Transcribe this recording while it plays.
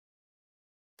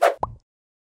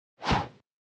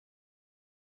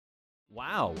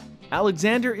Wow,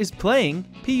 Alexander is playing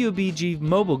PUBG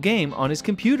mobile game on his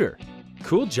computer.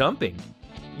 Cool jumping.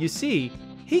 You see,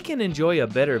 he can enjoy a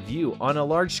better view on a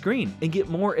large screen and get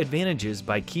more advantages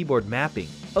by keyboard mapping.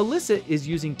 Alyssa is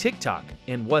using TikTok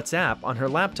and WhatsApp on her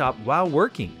laptop while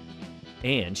working.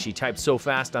 And she types so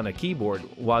fast on a keyboard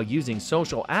while using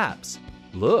social apps.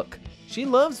 Look, she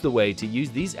loves the way to use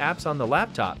these apps on the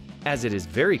laptop as it is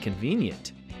very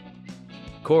convenient.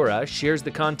 Cora shares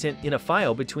the content in a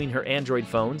file between her Android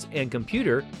phones and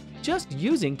computer just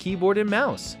using keyboard and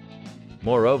mouse.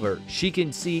 Moreover, she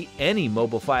can see any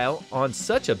mobile file on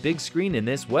such a big screen in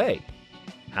this way.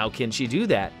 How can she do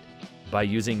that? By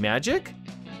using magic?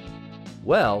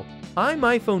 Well,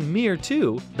 iMyFone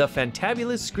MirrorTo, the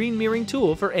fantabulous screen mirroring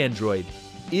tool for Android,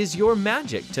 is your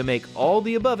magic to make all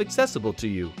the above accessible to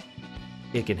you.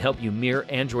 It can help you mirror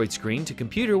Android screen to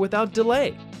computer without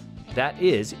delay. That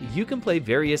is, you can play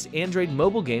various Android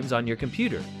mobile games on your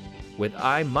computer. With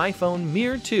iMyFone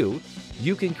MirrorTo,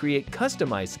 you can create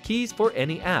customized keys for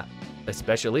any app,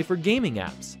 especially for gaming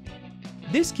apps.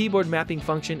 This keyboard mapping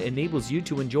function enables you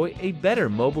to enjoy a better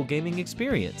mobile gaming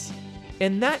experience.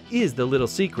 And that is the little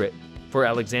secret, for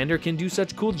Alexander can do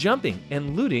such cool jumping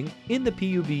and looting in the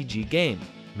PUBG game,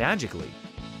 magically.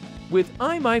 With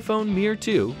iMyFone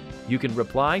MirrorTo, you can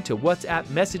reply to WhatsApp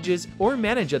messages or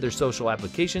manage other social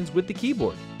applications with the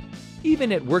keyboard,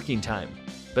 even at working time.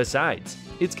 Besides,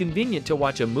 it's convenient to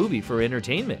watch a movie for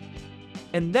entertainment.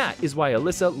 And that is why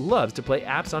Alyssa loves to play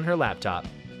apps on her laptop.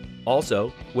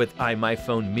 Also, with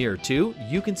iMyFone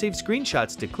MirrorTo, you can save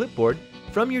screenshots to clipboard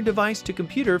from your device to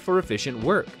computer for efficient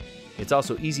work. It's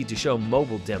also easy to show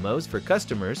mobile demos for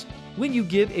customers when you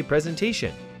give a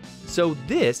presentation. So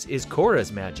this is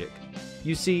Cora's magic.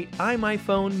 You see,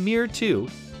 iMyFone MirrorTo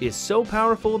is so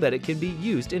powerful that it can be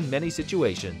used in many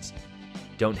situations.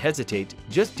 Don't hesitate,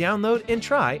 just download and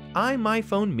try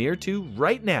iMyFone MirrorTo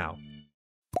right now.